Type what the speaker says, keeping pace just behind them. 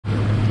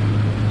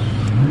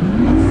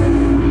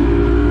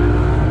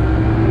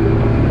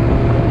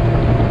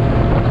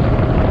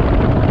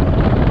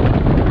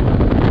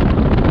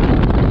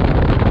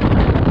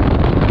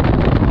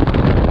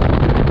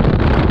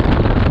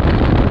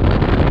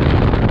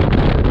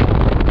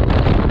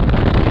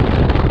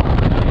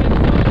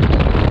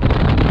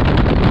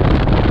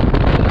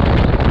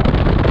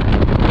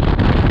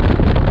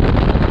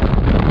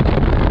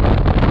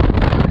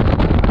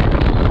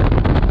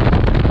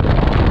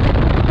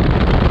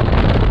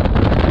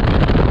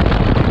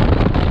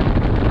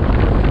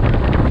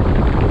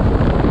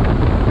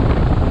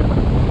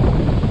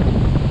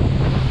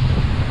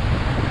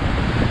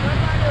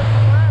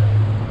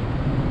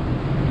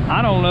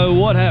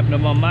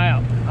happened to my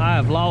map. I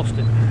have lost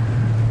it.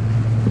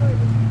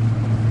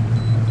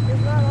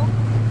 It's not on?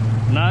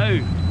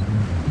 No.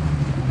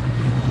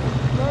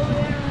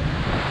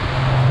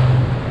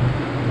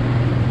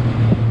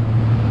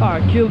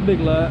 Alright, kill the big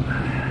light.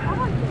 I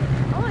like it.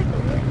 I like the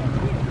wind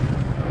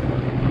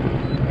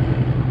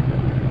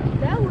too.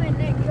 That wind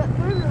didn't cut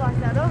through me like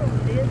that other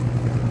one did.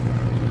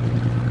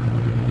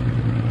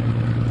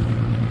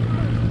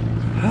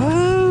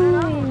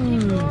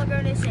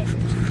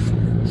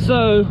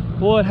 So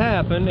what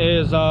happened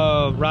is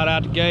right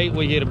out the gate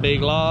we hit a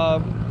big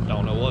log.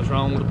 Don't know what's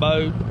wrong with the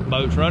boat. The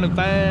boat's running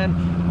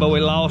fine, but we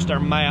lost our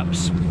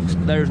maps.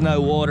 There's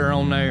no water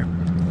on there.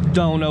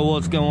 Don't know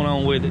what's going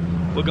on with it.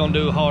 We're gonna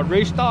do a hard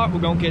restart. We're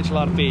gonna catch a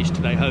lot of fish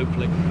today,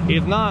 hopefully.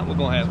 If not, we're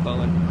gonna have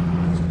fun.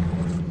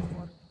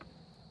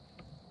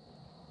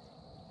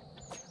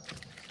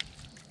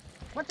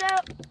 What's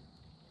up?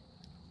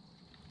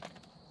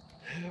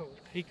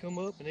 He come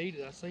up and ate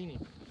it. I seen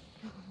him.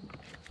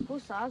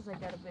 What size they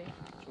gotta be?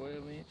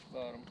 12-inch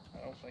bottom. I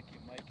don't think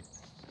he'll make it.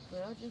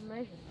 Well, just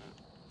measure.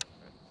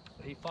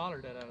 But he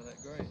followed that out of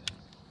that grass.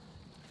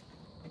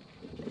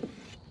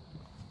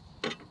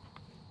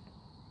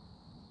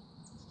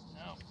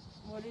 No.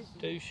 What is it?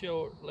 Too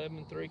short,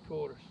 11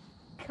 3/4.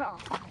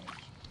 Gosh.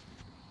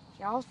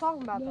 Y'all was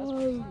talking about this.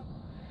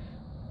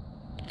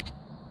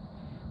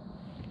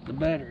 The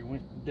battery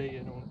went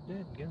dead on it.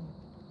 Dead gun.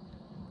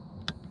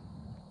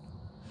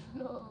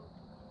 No.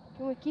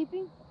 Can we keep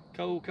him?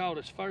 Cole caught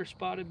his first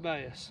spotted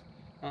bass.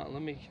 Let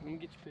me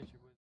get your picture with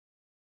it.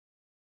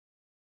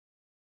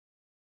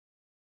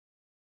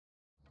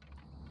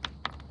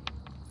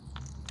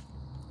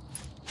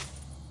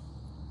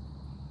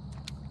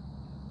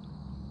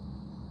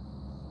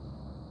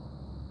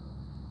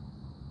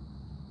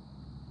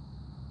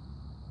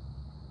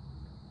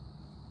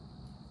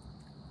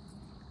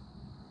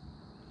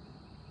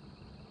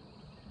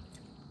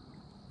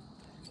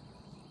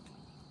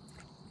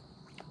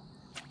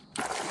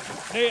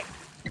 Net.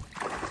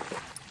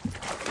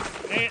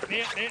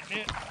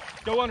 Net.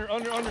 Go under.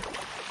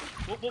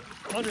 Whoop,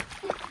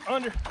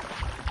 under.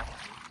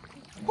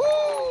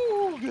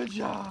 Woo! Good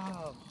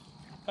job.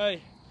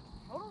 Hey.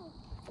 Hold on.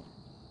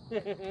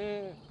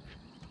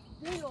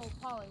 Big old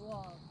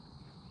pollywog.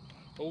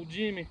 Old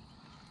Jimmy.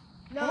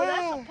 No,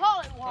 that's a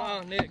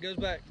pollywog. Oh, net goes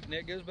back.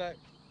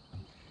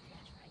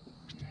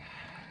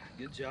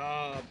 Good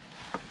job.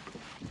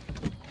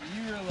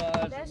 You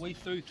realize that we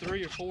threw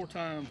 3 or 4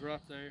 times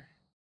right there.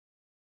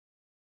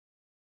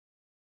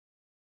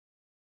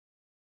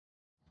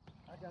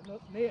 I got no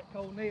net,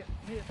 Cole, net.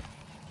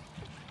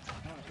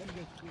 Alright, let me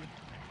go see.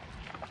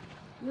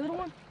 Little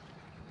one?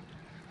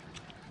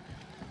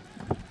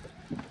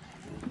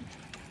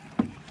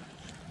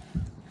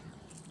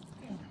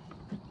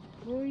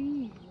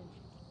 Breathe.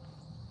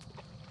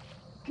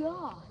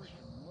 Gosh.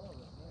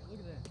 Look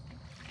at that.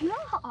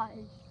 Gosh.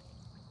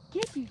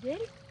 Get you,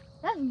 Daddy.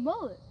 That's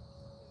mullet.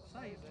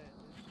 Save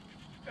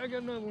that. I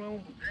got another one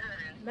on.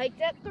 Make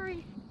that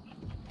 3.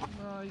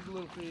 No, he's a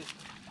little fish.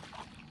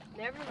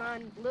 Never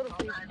mind, little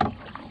fish.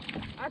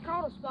 I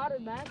caught a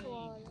spotted bass a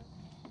while ago.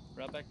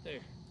 Right back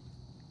there.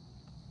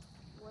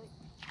 Wait.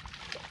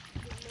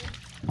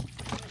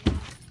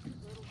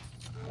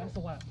 That's a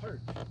white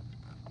perch. I'm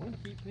gonna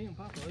keep him,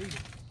 Papa eating.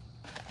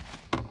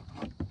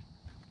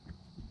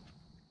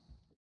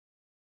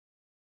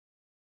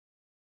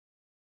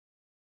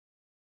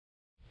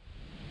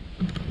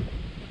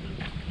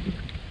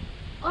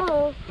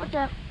 Uh-oh, what's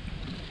that?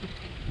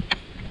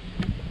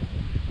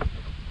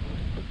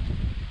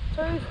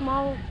 Too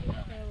small.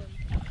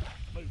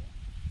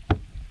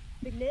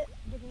 Big net.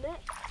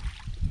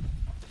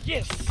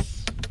 Yes!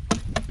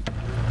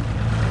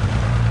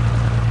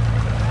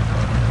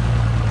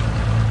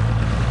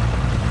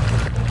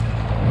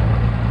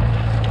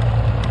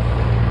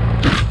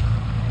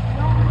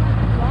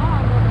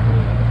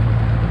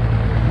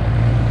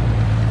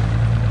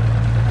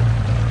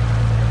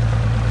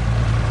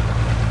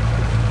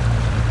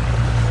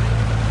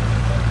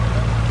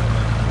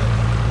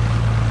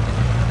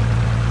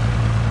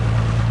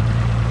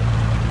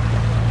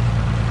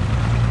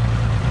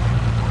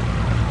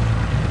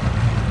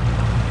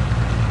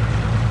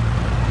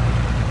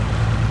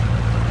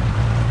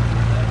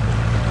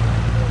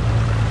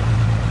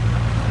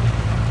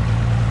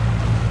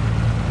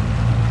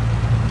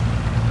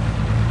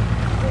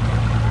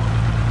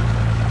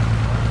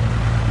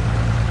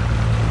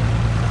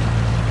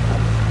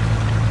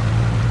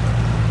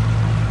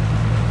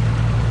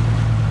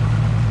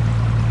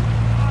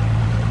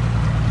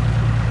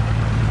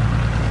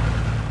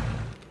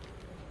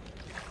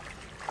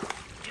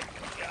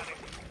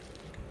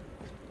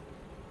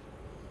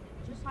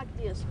 Like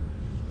this.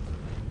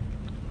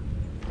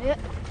 Yep.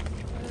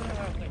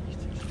 I think he's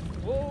too.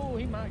 Whoa,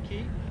 he might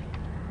keep.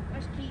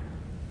 Let's keep.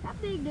 How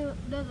big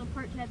does a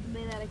perch have to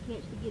be that I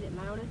catch to get it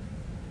mounted?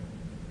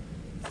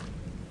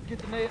 Get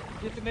the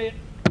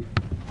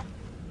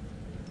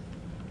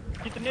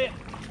net.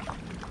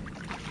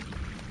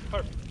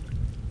 Perfect.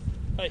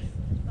 Hey.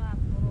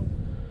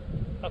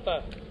 High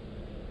five.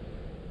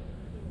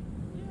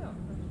 Yeah.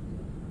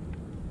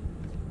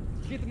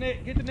 Get the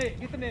net, get the net,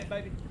 get the net,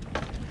 baby.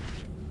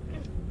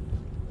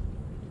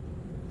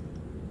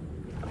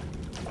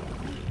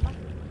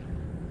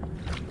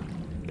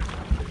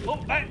 Oh,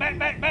 back, back,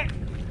 back, back.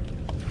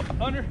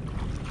 Under.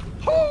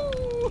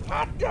 Whoo!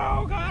 Hot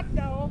dog, hot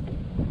dog.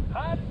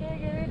 Hot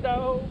diggity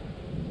dog.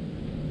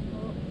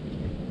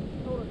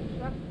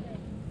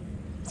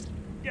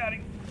 Got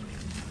him.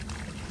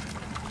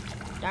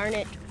 Darn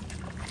it.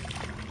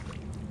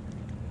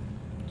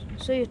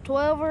 See a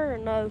 12er or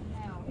no?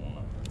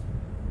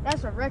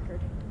 That's a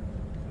record.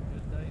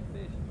 Good day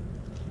fishing.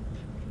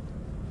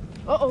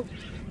 Uh-oh.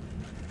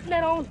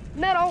 Net on,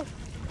 net on.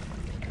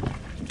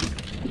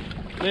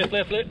 Lift,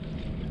 lift, lift.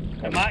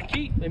 They might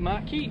keep, they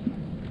might keep.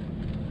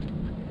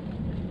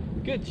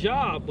 Good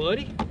job,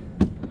 buddy.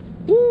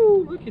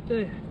 Woo, look at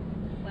that.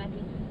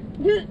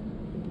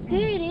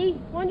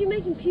 Daddy, why'd you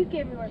make him puke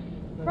everywhere?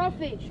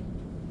 Crawfish.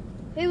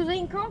 He was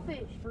eating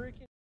crawfish.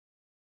 Freaking.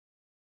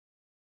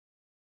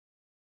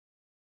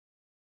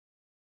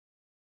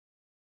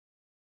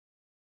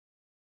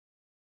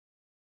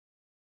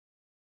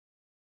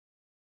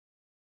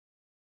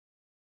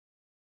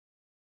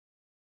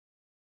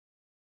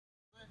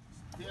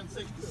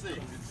 $10.66.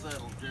 It's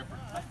settled, Jeffrey.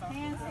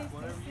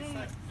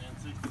 $10.66.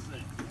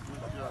 $10.66.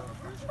 Good job,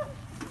 Chris.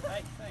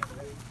 Hey, thanks.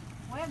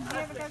 Well, did you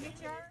ever go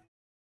get yours?